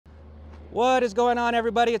What is going on,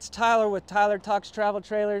 everybody? It's Tyler with Tyler Talks Travel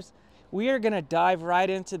Trailers. We are gonna dive right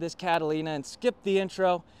into this Catalina and skip the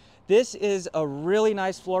intro. This is a really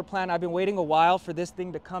nice floor plan. I've been waiting a while for this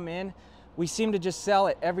thing to come in. We seem to just sell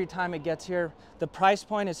it every time it gets here. The price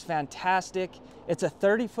point is fantastic. It's a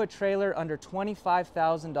 30-foot trailer under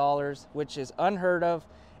 $25,000, which is unheard of.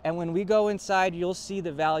 And when we go inside, you'll see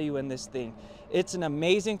the value in this thing. It's an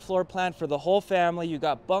amazing floor plan for the whole family. You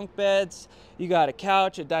got bunk beds, you got a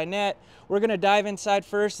couch, a dinette. We're gonna dive inside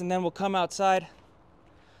first and then we'll come outside.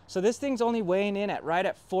 So this thing's only weighing in right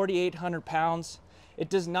at 4,800 pounds. It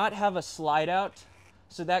does not have a slide out,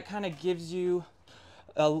 so that kind of gives you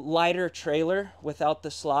a lighter trailer without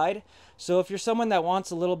the slide. So if you're someone that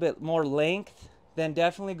wants a little bit more length, then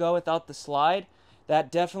definitely go without the slide.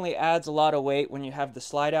 That definitely adds a lot of weight when you have the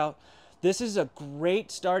slide out. This is a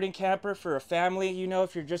great starting camper for a family. You know,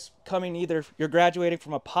 if you're just coming, either you're graduating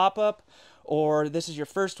from a pop-up or this is your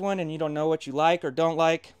first one and you don't know what you like or don't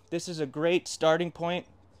like, this is a great starting point.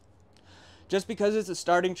 Just because it's a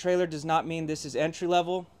starting trailer does not mean this is entry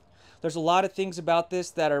level. There's a lot of things about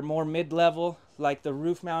this that are more mid-level, like the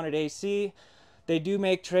roof-mounted AC. They do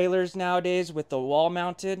make trailers nowadays with the wall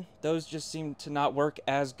mounted. Those just seem to not work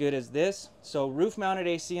as good as this. So roof-mounted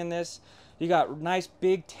AC in this. You got nice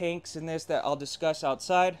big tanks in this that I'll discuss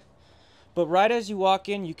outside. But right as you walk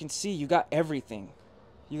in, you can see you got everything.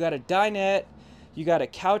 You got a dinette, you got a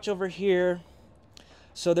couch over here.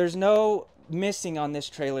 So there's no missing on this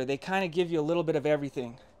trailer. They kind of give you a little bit of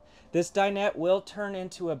everything. This dinette will turn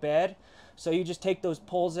into a bed. So you just take those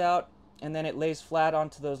poles out and then it lays flat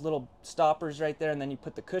onto those little stoppers right there, and then you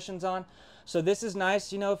put the cushions on. So this is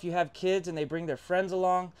nice, you know, if you have kids and they bring their friends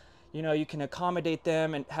along, you know, you can accommodate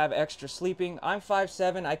them and have extra sleeping. I'm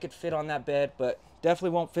 5'7", I could fit on that bed, but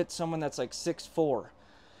definitely won't fit someone that's like 6'4".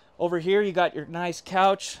 Over here, you got your nice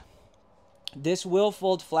couch. This will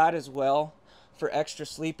fold flat as well for extra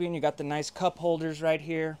sleeping. You got the nice cup holders right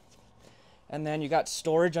here. And then you got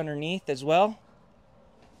storage underneath as well.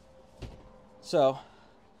 So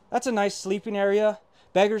that's a nice sleeping area.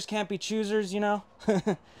 Beggars can't be choosers, you know.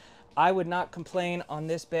 I would not complain on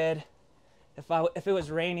this bed if it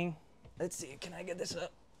was raining. Let's see, can I get this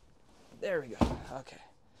up? There we go. Okay.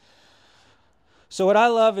 So what I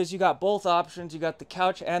love is you got both options. You got the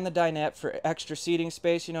couch and the dinette for extra seating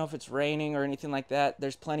space. You know, if it's raining or anything like that,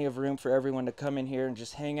 there's plenty of room for everyone to come in here and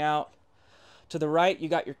just hang out. To the right, you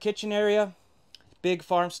got your kitchen area. Big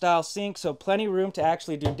farm style sink, so plenty of room to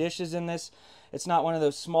actually do dishes in this. It's not one of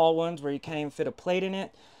those small ones where you can't even fit a plate in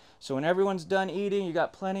it. So when everyone's done eating, you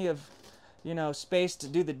got plenty of, you know, space to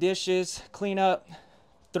do the dishes, clean up.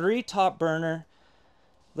 3 top burner.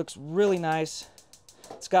 Looks really nice.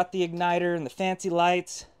 It's got the igniter and the fancy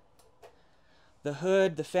lights. The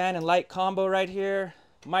hood, the fan and light combo right here.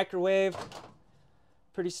 Microwave.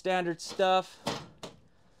 Pretty standard stuff.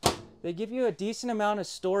 They give you a decent amount of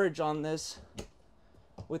storage on this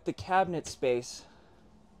with the cabinet space.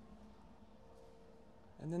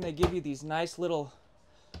 And then they give you these nice little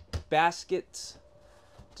baskets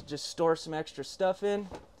to just store some extra stuff in.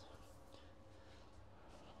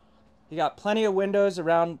 You got plenty of windows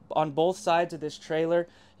around on both sides of this trailer.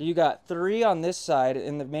 You got 3 on this side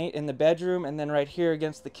in the bedroom, and then right here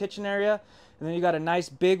against the kitchen area. And then you got a nice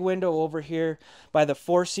big window over here by the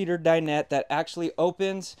 4-seater dinette that actually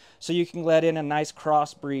opens so you can let in a nice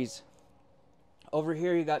cross breeze. Over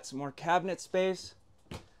here you got some more cabinet space.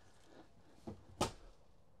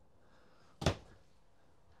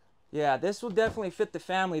 Yeah, this will definitely fit the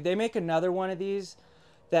family. They make another one of these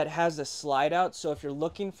that has a slide out, so if you're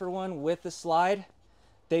looking for one with a slide,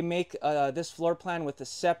 they make this floor plan with a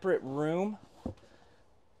separate room.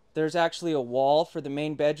 There's actually a wall for the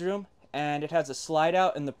main bedroom, and it has a slide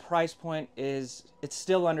out, and the price point is, it's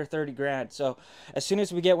still under 30 grand. So as soon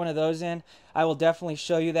as we get one of those in, I will definitely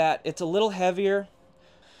show you that. It's a little heavier.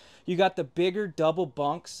 You got the bigger double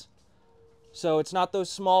bunks, so it's not those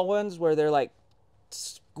small ones where they're like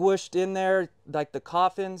squished in there like the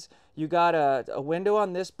coffins. You got a window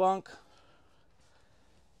on this bunk.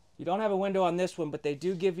 You don't have a window on this one, but they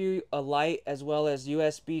do give you a light as well as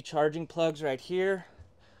USB charging plugs right here.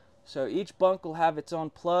 So each bunk will have its own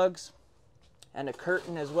plugs and a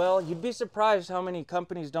curtain as well. You'd be surprised how many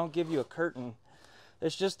companies don't give you a curtain.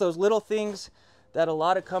 It's just those little things that a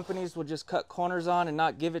lot of companies will just cut corners on and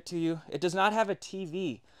not give it to you. It does not have a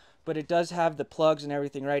TV, but it does have the plugs and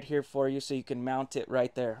everything right here for you, so you can mount it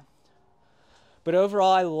right there. But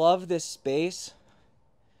overall, I love this space.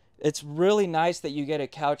 It's really nice that you get a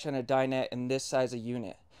couch and a dinette in this size of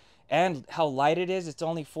unit. And how light it is, it's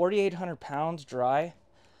only 4,800 pounds dry.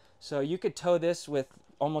 So you could tow this with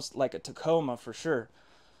almost like a Tacoma for sure.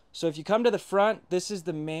 So if you come to the front, this is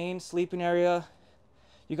the main sleeping area.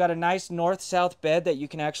 You got a nice north-south bed that you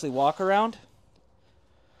can actually walk around.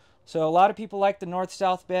 So a lot of people like the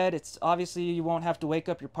north-south bed. It's obviously you won't have to wake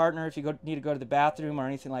up your partner if you need to go to the bathroom or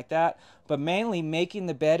anything like that. But mainly making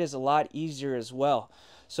the bed is a lot easier as well.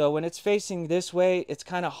 So when it's facing this way, it's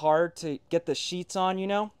kind of hard to get the sheets on, you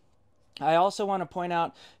know. I also want to point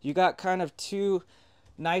out you got kind of two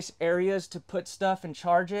nice areas to put stuff and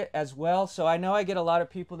charge it as well. So I know I get a lot of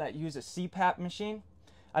people that use a CPAP machine.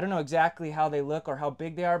 I don't know exactly how they look or how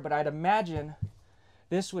big they are, but I'd imagine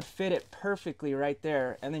this would fit it perfectly right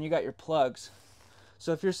there. And then you got your plugs.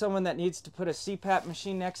 So if you're someone that needs to put a CPAP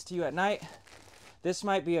machine next to you at night, this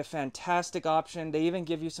might be a fantastic option. They even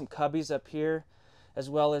give you some cubbies up here, as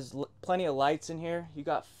well as plenty of lights in here. You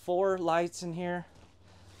got 4 lights in here.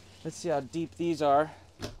 Let's see how deep these are.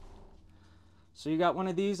 So you got one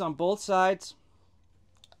of these on both sides,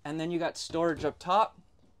 and then you got storage up top.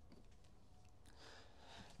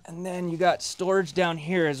 And then you got storage down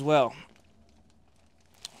here as well.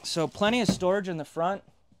 So plenty of storage in the front.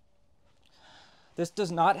 This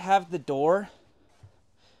does not have the door,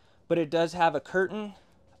 but it does have a curtain.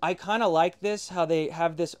 I kind of like this, how they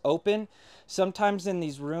have this open. Sometimes in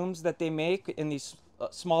these rooms that they make, in these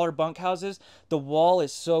smaller bunkhouses, the wall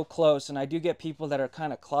is so close, and I do get people that are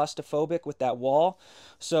kind of claustrophobic with that wall.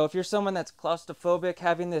 So if you're someone that's claustrophobic,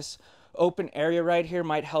 having this open area right here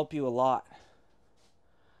might help you a lot.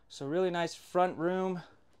 So really nice front room.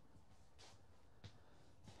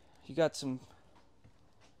 You got some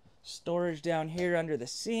storage down here under the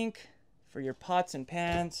sink for your pots and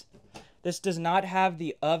pans. This does not have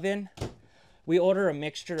the oven. We order a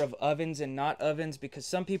mixture of ovens and not ovens because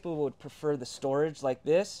some people would prefer the storage like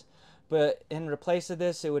this, but in replace of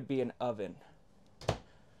this, it would be an oven.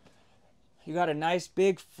 You got a nice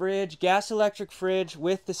big fridge, gas electric fridge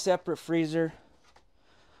with the separate freezer.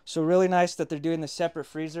 So really nice that they're doing the separate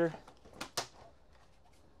freezer.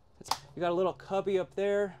 You got a little cubby up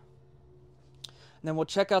there. And then we'll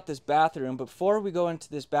check out this bathroom. Before we go into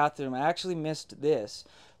this bathroom, I actually missed this.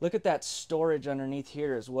 Look at that storage underneath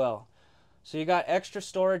here as well. So you got extra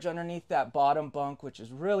storage underneath that bottom bunk, which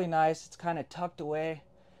is really nice. It's kind of tucked away.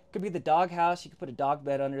 Could be the dog house. You could put a dog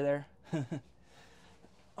bed under there.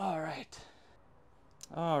 All right,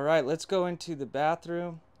 let's go into the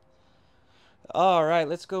bathroom.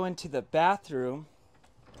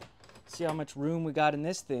 See how much room we got in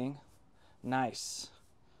this thing. Nice.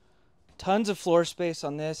 Tons of floor space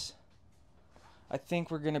on this. I think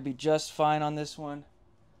we're going to be just fine on this one.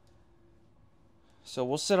 So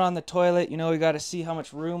we'll sit on the toilet. You know, we got to see how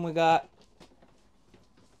much room we got.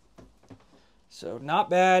 So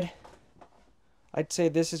not bad. I'd say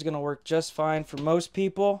this is going to work just fine for most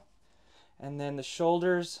people. And then the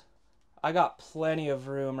shoulders, I got plenty of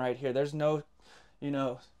room right here. There's no,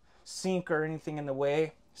 sink or anything in the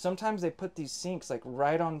way. Sometimes they put these sinks like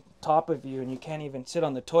right on top of you and you can't even sit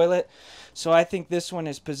on the toilet. So I think this one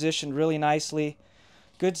is positioned really nicely.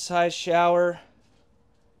 Good size shower.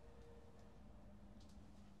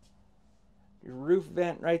 Your roof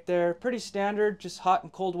vent right there. Pretty standard, just hot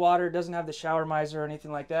and cold water. Doesn't have the shower miser or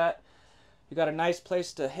anything like that. You got a nice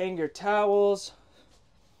place to hang your towels.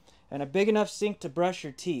 And a big enough sink to brush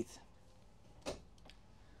your teeth.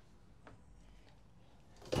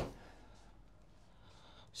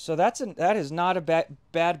 So that is not a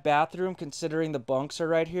bad bathroom considering the bunks are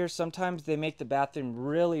right here. Sometimes they make the bathroom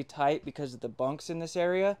really tight because of the bunks in this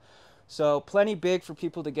area. So plenty big for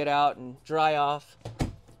people to get out and dry off.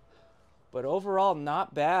 But overall,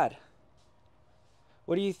 not bad.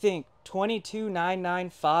 What do you think?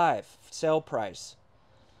 $22,995 sale price.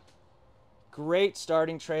 Great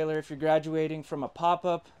starting trailer if you're graduating from a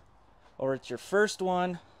pop-up or it's your first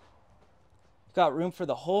one. Got room for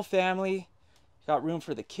the whole family. Got room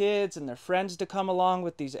for the kids and their friends to come along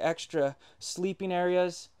with these extra sleeping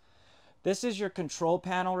areas. This is your control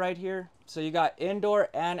panel right here. So you got indoor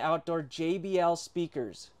and outdoor JBL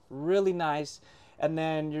speakers. Really nice. And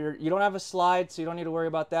then you don't have a slide, so you don't need to worry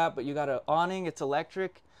about that, but you got an awning. It's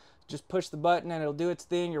electric. Just push the button and it'll do its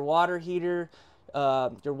thing. Your water heater,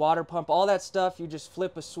 your water pump, all that stuff, you just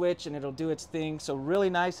flip a switch and it'll do its thing. So really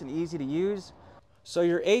nice and easy to use. So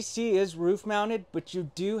your AC is roof mounted, but you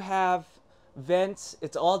do have vents.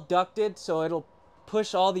 It's all ducted, so it'll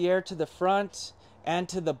push all the air to the front and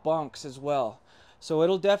to the bunks as well. So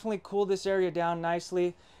it'll definitely cool this area down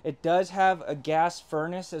nicely. It does have a gas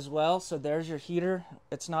furnace as well, so there's your heater.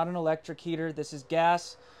 It's not an electric heater, this is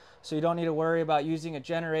gas, so you don't need to worry about using a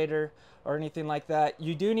generator or anything like that.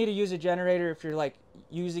 You do need to use a generator if you're like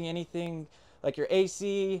using anything like your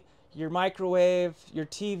AC, your microwave, your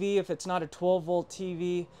TV. If it's not a 12-volt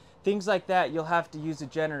TV, things like that, you'll have to use a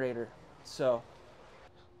generator. So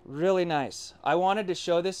really nice. I wanted to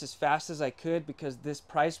show this as fast as I could because this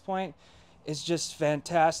price point is just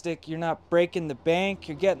fantastic. You're not breaking the bank,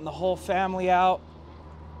 you're getting the whole family out.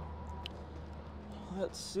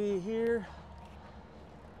 Let's see here.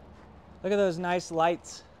 Look at those nice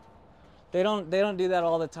lights. They don't do that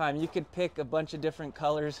all the time. You could pick a bunch of different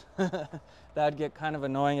colors. That'd get kind of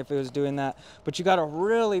annoying if it was doing that. But you got a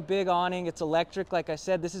really big awning. It's electric. Like I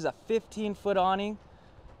said, this is a 15-foot awning.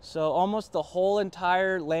 So almost the whole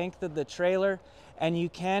entire length of the trailer, and you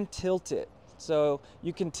can tilt it. So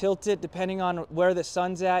you can tilt it depending on where the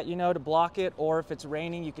sun's at, you know, to block it, or if it's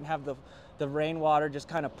raining, you can have the rainwater just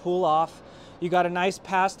kind of pool off. You got a nice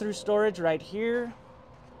pass-through storage right here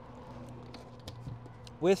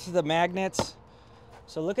with the magnets.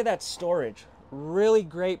 So look at that storage. Really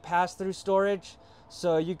great pass-through storage.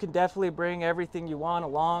 So you can definitely bring everything you want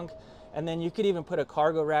along. And then you could even put a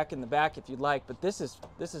cargo rack in the back if you'd like, but this is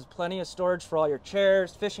plenty of storage for all your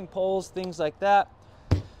chairs, fishing poles, things like that.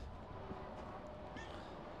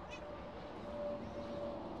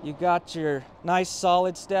 You got your nice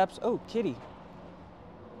solid steps. Oh, kitty.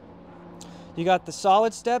 You got the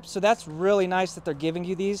solid steps, so that's really nice that they're giving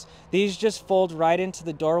you these. These just fold right into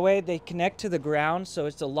the doorway. They connect to the ground, so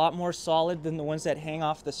it's a lot more solid than the ones that hang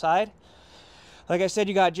off the side. Like I said,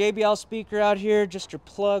 you got JBL speaker out here, just your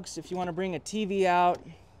plugs if you want to bring a TV out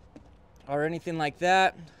or anything like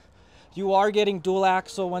that. You are getting dual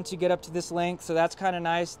axle once you get up to this length, so that's kind of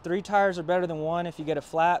nice. 3 tires are better than 1 if you get a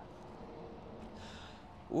flat.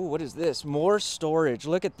 Ooh, what is this? More storage.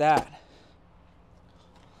 Look at that.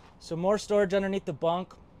 So more storage underneath the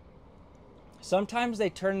bunk. Sometimes they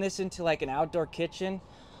turn this into like an outdoor kitchen,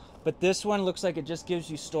 but this one looks like it just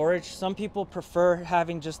gives you storage. Some people prefer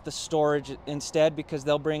having just the storage instead because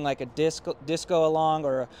they'll bring like a disco along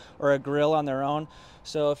or a grill on their own.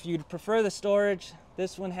 So if you'd prefer the storage,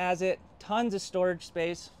 this one has it. Tons of storage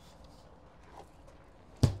space.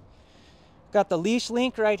 Got the leash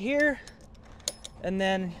link right here, and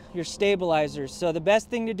then your stabilizers. So the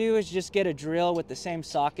best thing to do is just get a drill with the same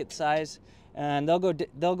socket size, and they'll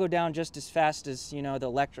go down just as fast as, you know, the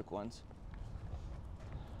electric ones.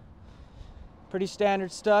 Pretty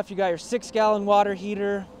standard stuff. You got your 6-gallon water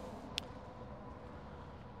heater.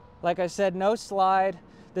 Like I said, no slide.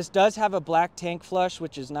 This does have a black tank flush,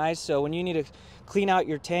 which is nice. So when you need to clean out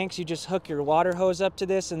your tanks, you just hook your water hose up to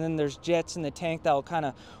this, and then there's jets in the tank that will kind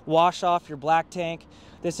of wash off your black tank.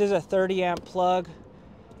 This is a 30 amp plug,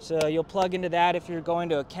 so you'll plug into that if you're going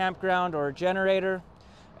to a campground or a generator.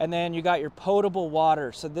 And then you got your potable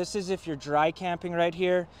water. So this is if you're dry camping right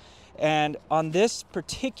here. And on this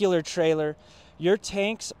particular trailer, your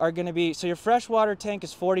tanks are going to be, so your freshwater tank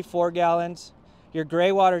is 44 gallons, your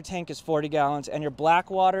gray water tank is 40 gallons, and your black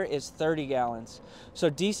water is 30 gallons. So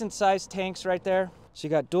decent sized tanks right there. So you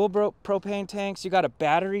got dual propane tanks, you got a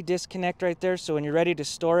battery disconnect right there, so when you're ready to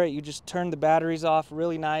store it, you just turn the batteries off.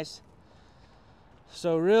 Really nice.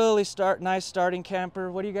 So really nice starting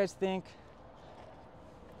camper. What do you guys think?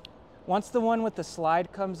 Once the one with the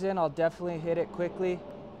slide comes in, I'll definitely hit it quickly.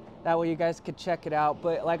 That way you guys could check it out.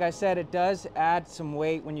 But like I said, it does add some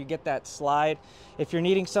weight when you get that slide. If you're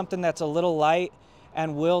needing something that's a little light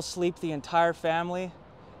and will sleep the entire family,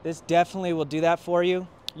 this definitely will do that for you.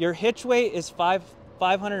 Your hitch weight is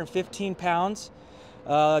 515 pounds.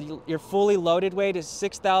 Your fully loaded weight is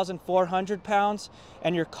 6,400 pounds,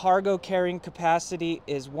 and your cargo carrying capacity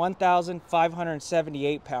is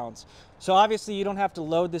 1,578 pounds. So obviously you don't have to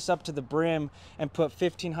load this up to the brim and put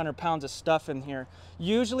 1,500 pounds of stuff in here.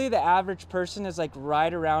 Usually the average person is like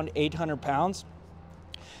right around 800 pounds.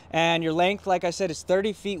 And your length, like I said, is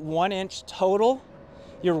 30 feet 1 inch total.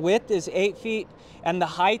 Your width is 8 feet, and the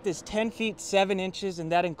height is 10 feet 7 inches,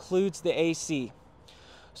 and that includes the AC.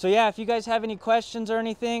 So yeah, if you guys have any questions or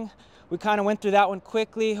anything, we kind of went through that one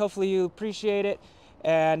quickly. Hopefully you appreciate it.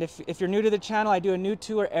 And if you're new to the channel, I do a new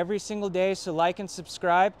tour every single day, so like and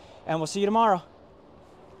subscribe, and we'll see you tomorrow.